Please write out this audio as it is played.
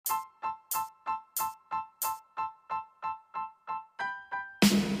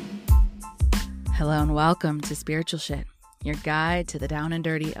Hello and welcome to Spiritual Shit, your guide to the down and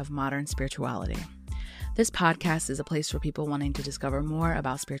dirty of modern spirituality. This podcast is a place for people wanting to discover more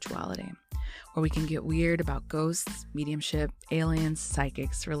about spirituality, where we can get weird about ghosts, mediumship, aliens,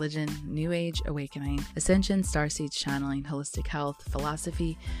 psychics, religion, new age awakening, ascension, starseeds, channeling, holistic health,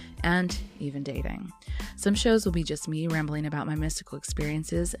 philosophy, and even dating. Some shows will be just me rambling about my mystical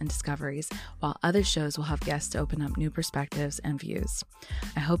experiences and discoveries, while other shows will have guests to open up new perspectives and views.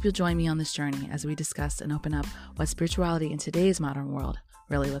 I hope you'll join me on this journey as we discuss and open up what spirituality in today's modern world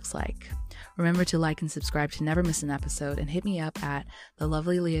really looks like. Remember to like and subscribe to never miss an episode, and hit me up at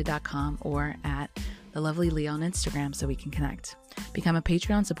thelovelyleah.com or at thelovelyleah on Instagram so we can connect. Become a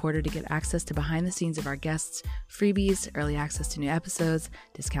Patreon supporter to get access to behind the scenes of our guests, freebies, early access to new episodes,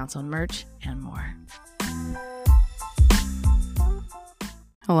 discounts on merch, and more.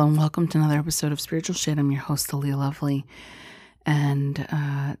 Hello and welcome to another episode of Spiritual Shit. I'm your host, Leah Lovely, and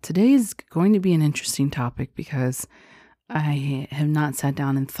today is going to be an interesting topic because I have not sat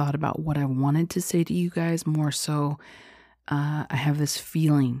down and thought about what I wanted to say to you guys. More so, I have this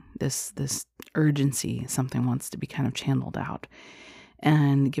feeling, this urgency, something wants to be kind of channeled out.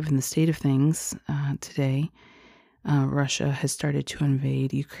 And given the state of things today, Russia has started to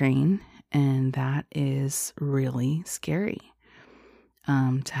invade Ukraine, and that is really scary.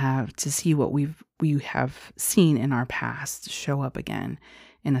 To see what we have seen in our past show up again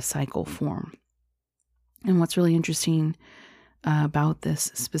in a cycle form. And what's really interesting about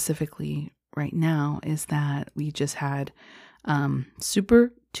this specifically right now is that we just had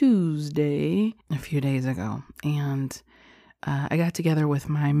Super Tuesday a few days ago. And I got together with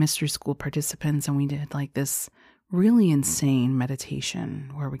my mystery school participants, and we did like this really insane meditation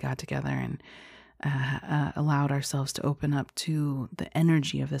where we got together and allowed ourselves to open up to the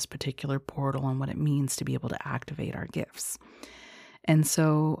energy of this particular portal and what it means to be able to activate our gifts. And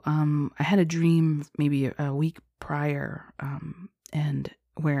so I had a dream maybe a week prior, and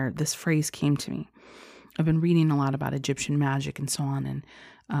where this phrase came to me. I've been reading a lot about Egyptian magic and so on,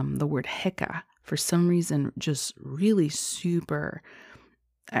 and the word Heka, for some reason, just really super,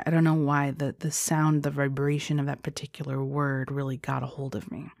 I don't know why, the sound, the vibration of that particular word really got a hold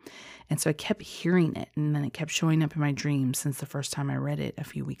of me. And so I kept hearing it, and then it kept showing up in my dreams since the first time I read it a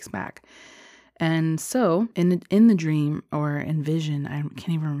few weeks back. And so in the dream or in vision, I can't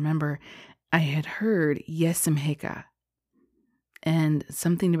even remember, I had heard Yesim Heka. And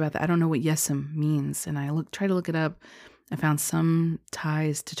something about that, I don't know what Yesim means. And I tried to look it up. I found some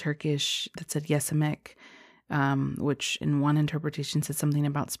ties to Turkish that said Yesemek, which in one interpretation said something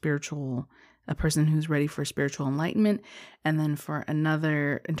about a person who's ready for spiritual enlightenment. And then for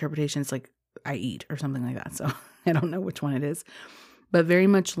another interpretation, it's like, I eat or something like that. So I don't know which one it is. But very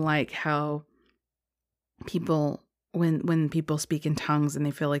much like how people, when people speak in tongues and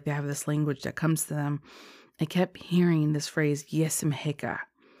they feel like they have this language that comes to them, I kept hearing this phrase, Yesim Heka.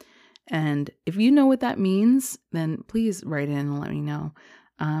 And if you know what that means, then please write in and let me know.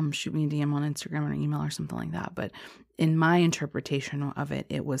 Shoot me a DM on Instagram or an email or something like that. But in my interpretation of it,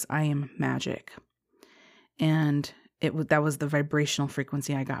 it was, I am magic. And that was the vibrational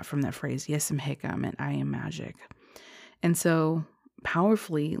frequency I got from that phrase, Yesim Heka, meant I am magic. And so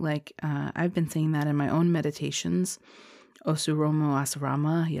powerfully, like I've been saying that in my own meditations, Osuromo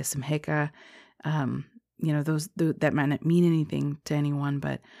Asarama, Yesim Heka, those that might not mean anything to anyone,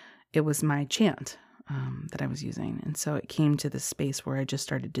 but it was my chant that I was using. And so it came to this space where I just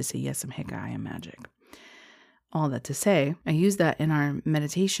started to say, Yesim Heka, I am magic. All that to say, I used that in our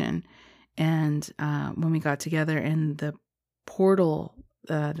meditation. And when we got together in the portal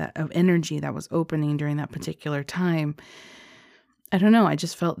that of energy that was opening during that particular time, I don't know, I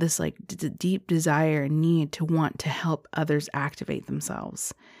just felt this like deep desire and need to want to help others activate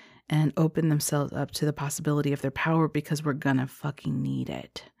themselves and open themselves up to the possibility of their power, because we're gonna fucking need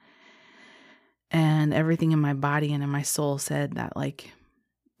it. And everything in my body and in my soul said that like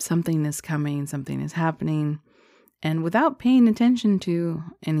something is coming, something is happening. And without paying attention to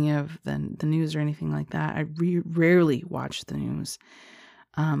any of the news or anything like that, I rarely watch the news,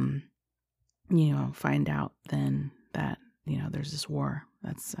 find out then that there's this war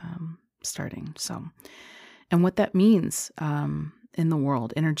that's starting. So, and what that means in the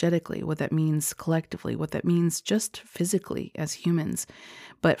world, energetically, what that means collectively, what that means just physically as humans.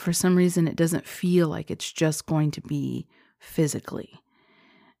 But for some reason, it doesn't feel like it's just going to be physically.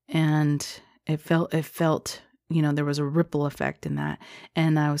 And it felt, there was a ripple effect in that.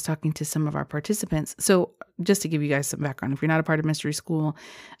 And I was talking to some of our participants. So just to give you guys some background, if you're not a part of Mystery School,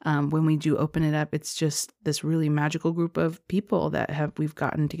 when we do open it up, it's just this really magical group of people that we've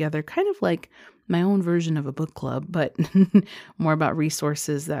gotten together, kind of like my own version of a book club, but more about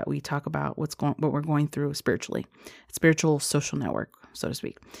resources that we talk about what we're going through spiritually, spiritual social network, so to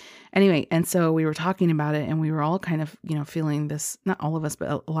speak. Anyway, and so we were talking about it, and we were all kind of, feeling this, not all of us,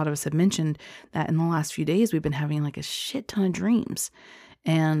 but a lot of us have mentioned that in the last few days, we've been having like a shit ton of dreams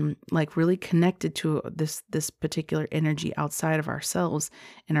and like really connected to this particular energy outside of ourselves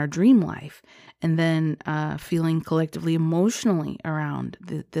in our dream life. And then feeling collectively emotionally around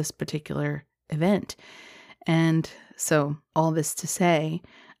this particular event. And so all this to say,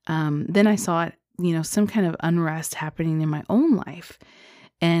 then I saw it, some kind of unrest happening in my own life.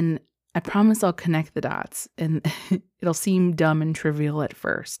 And I promise I'll connect the dots, and it'll seem dumb and trivial at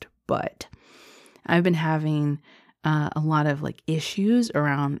first, but I've been having a lot of like issues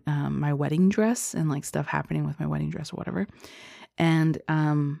around my wedding dress and like stuff happening with my wedding dress or whatever. And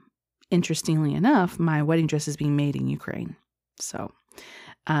interestingly enough, my wedding dress is being made in Ukraine. So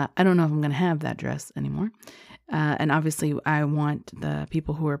I don't know if I'm going to have that dress anymore. And obviously I want the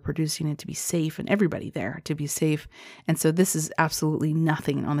people who are producing it to be safe and everybody there to be safe. And so this is absolutely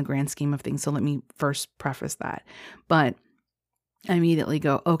nothing on the grand scheme of things. So let me first preface that. But I immediately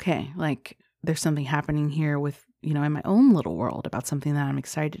go, okay, like there's something happening here with, in my own little world about something that I'm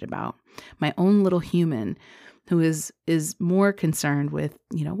excited about. My own little human who is more concerned with,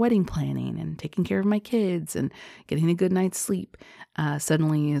 wedding planning and taking care of my kids and getting a good night's sleep,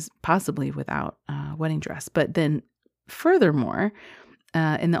 suddenly is possibly without a wedding dress. But then furthermore,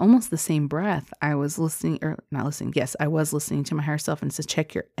 in almost the same breath, I was listening to my higher self, and it says,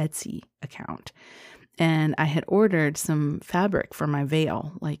 check your Etsy account. And I had ordered some fabric for my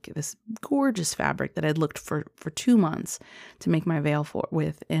veil, like this gorgeous fabric that I'd looked for 2 months to make my veil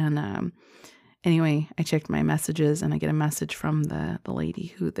with. And anyway, I checked my messages, and I get a message from the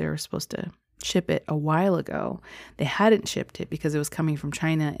lady who they were supposed to ship it a while ago. They hadn't shipped it because it was coming from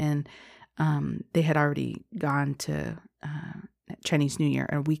China, and they had already gone to Chinese New Year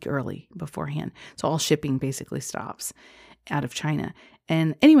a week early beforehand. So all shipping basically stops out of China.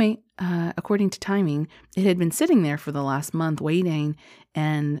 And anyway, according to timing, it had been sitting there for the last month waiting,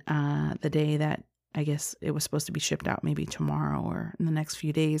 and the day that I guess it was supposed to be shipped out, maybe tomorrow or in the next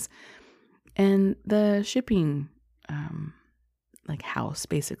few days, and the shipping house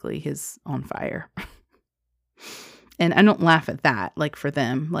basically is on fire. And I don't laugh at that, like for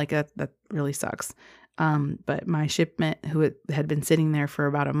them, like that really sucks. But my shipment, who had been sitting there for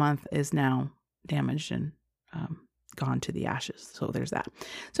about a month, is now damaged and gone to the ashes. So there's that.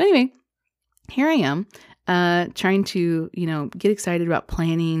 So anyway, here I am trying to, get excited about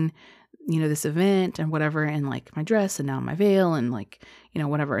planning, this event and whatever, and like my dress and now my veil and like,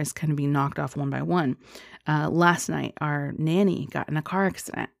 whatever is kind of being knocked off one by one. Last night, our nanny got in a car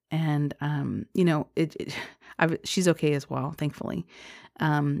accident, and, she's okay as well, thankfully.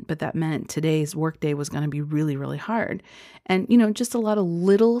 But that meant today's workday was going to be really, really hard. And, just a lot of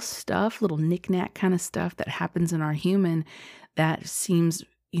little stuff, little knick-knack kind of stuff that happens in our human that seems,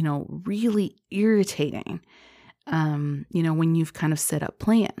 really irritating. When you've kind of set up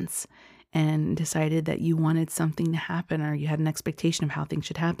plans and decided that you wanted something to happen, or you had an expectation of how things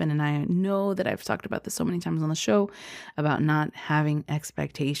should happen. And I know that I've talked about this so many times on the show about not having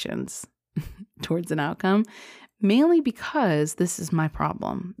expectations towards an outcome, mainly because this is my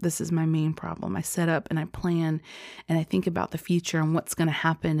problem. This is my main problem. I set up and I plan and I think about the future and what's going to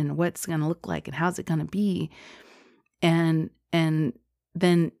happen and what's going to look like and how's it going to be. And then,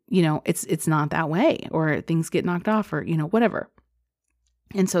 it's not that way, or things get knocked off, or, whatever.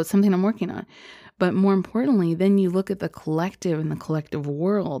 And so it's something I'm working on. But more importantly, then you look at the collective and the collective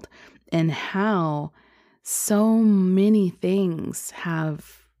world and how so many things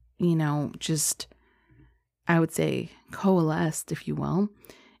have, just, I would say, coalesced, if you will.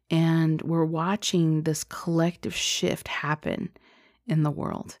 And we're watching this collective shift happen in the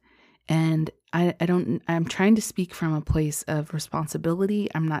world. And I'm trying to speak from a place of responsibility.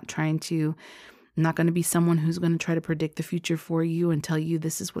 I'm not going to be someone who's going to try to predict the future for you and tell you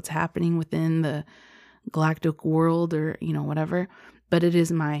this is what's happening within the galactic world, or, whatever. But it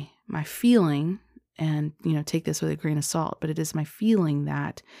is my feeling, and, take this with a grain of salt, but it is my feeling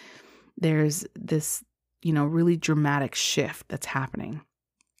that there's this, really dramatic shift that's happening.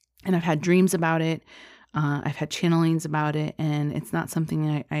 And I've had dreams about it. I've had channelings about it, and it's not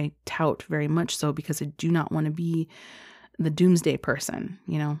something I tout very much so, because I do not want to be the doomsday person.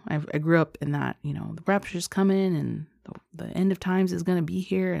 I grew up in that, the rapture's coming and the end of times is going to be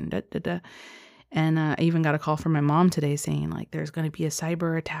here, and And I even got a call from my mom today saying like, there's going to be a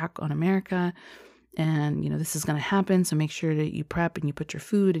cyber attack on America. And, this is going to happen. So make sure that you prep and you put your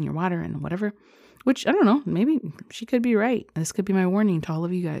food and your water and whatever, which I don't know, maybe she could be right. This could be my warning to all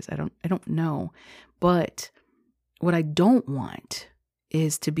of you guys. I don't know. But what I don't want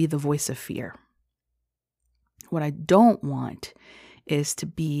is to be the voice of fear. What I don't want is to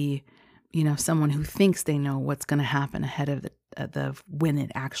be, someone who thinks they know what's going to happen ahead of the when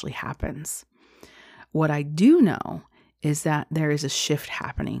it actually happens. What I do know is that there is a shift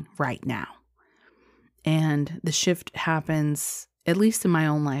happening right now. And the shift happens, at least in my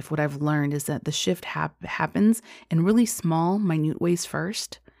own life, what I've learned is that the shift happens in really small, minute ways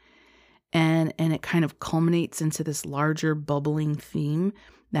first. And it kind of culminates into this larger bubbling theme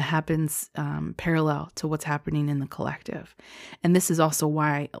that happens parallel to what's happening in the collective. And this is also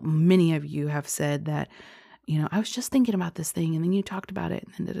why many of you have said that, I was just thinking about this thing and then you talked about it.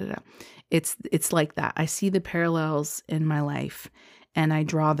 And It's like that. I see the parallels in my life and I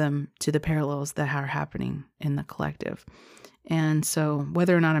draw them to the parallels that are happening in the collective. And so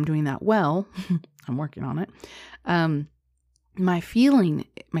whether or not I'm doing that well, I'm working on it. My feeling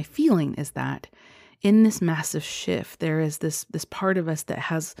is that in this massive shift, there is this part of us that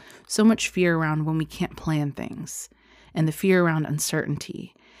has so much fear around when we can't plan things, and the fear around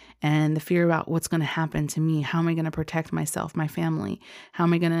uncertainty, and the fear about what's going to happen to me. How am I going to protect myself, my family? How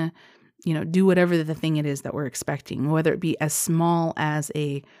am I going to, do whatever the thing it is that we're expecting, whether it be as small as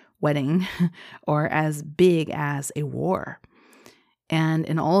a wedding or as big as a war. And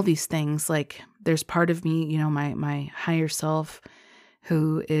in all these things, like there's part of me, my higher self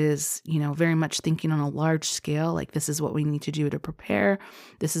who is, very much thinking on a large scale, like this is what we need to do to prepare.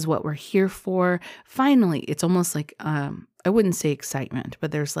 This is what we're here for. Finally, it's almost like, I wouldn't say excitement,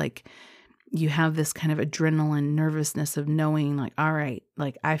 but there's like, you have this kind of adrenaline nervousness of knowing like, all right,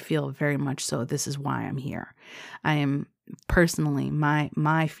 like I feel very much so this is why I'm here. I am personally,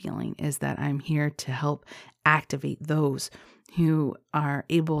 my feeling is that I'm here to help activate those who are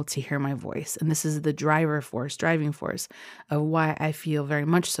able to hear my voice. And this is the driving force of why I feel very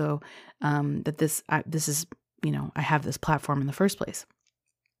much so that this is, I have this platform in the first place.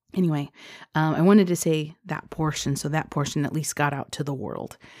 Anyway, I wanted to say that portion, so that portion at least got out to the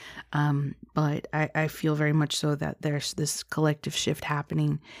world. But I feel very much so that there's this collective shift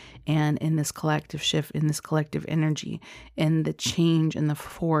happening, and in this collective shift, in this collective energy, in the change and the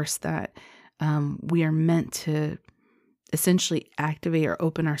force that we are meant to essentially activate or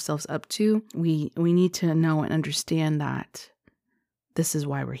open ourselves up to, we need to know and understand that this is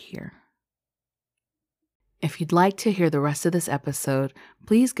why we're here. If you'd like to hear the rest of this episode,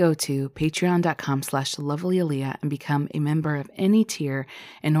 please go to patreon.com/thelovelyaleah and become a member of any tier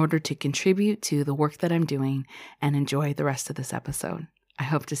in order to contribute to the work that I'm doing and enjoy the rest of this episode. I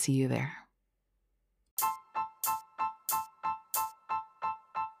hope to see you there.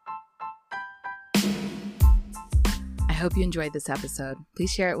 I hope you enjoyed this episode.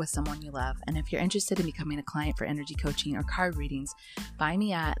 Please share it with someone you love. And if you're interested in becoming a client for energy coaching or card readings, find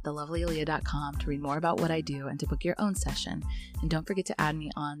me at thelovelyaleah.com to read more about what I do and to book your own session. And don't forget to add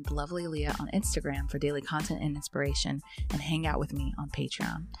me on The Lovely Aleah on Instagram for daily content and inspiration, and hang out with me on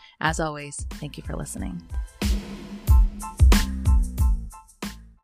Patreon. As always, thank you for listening.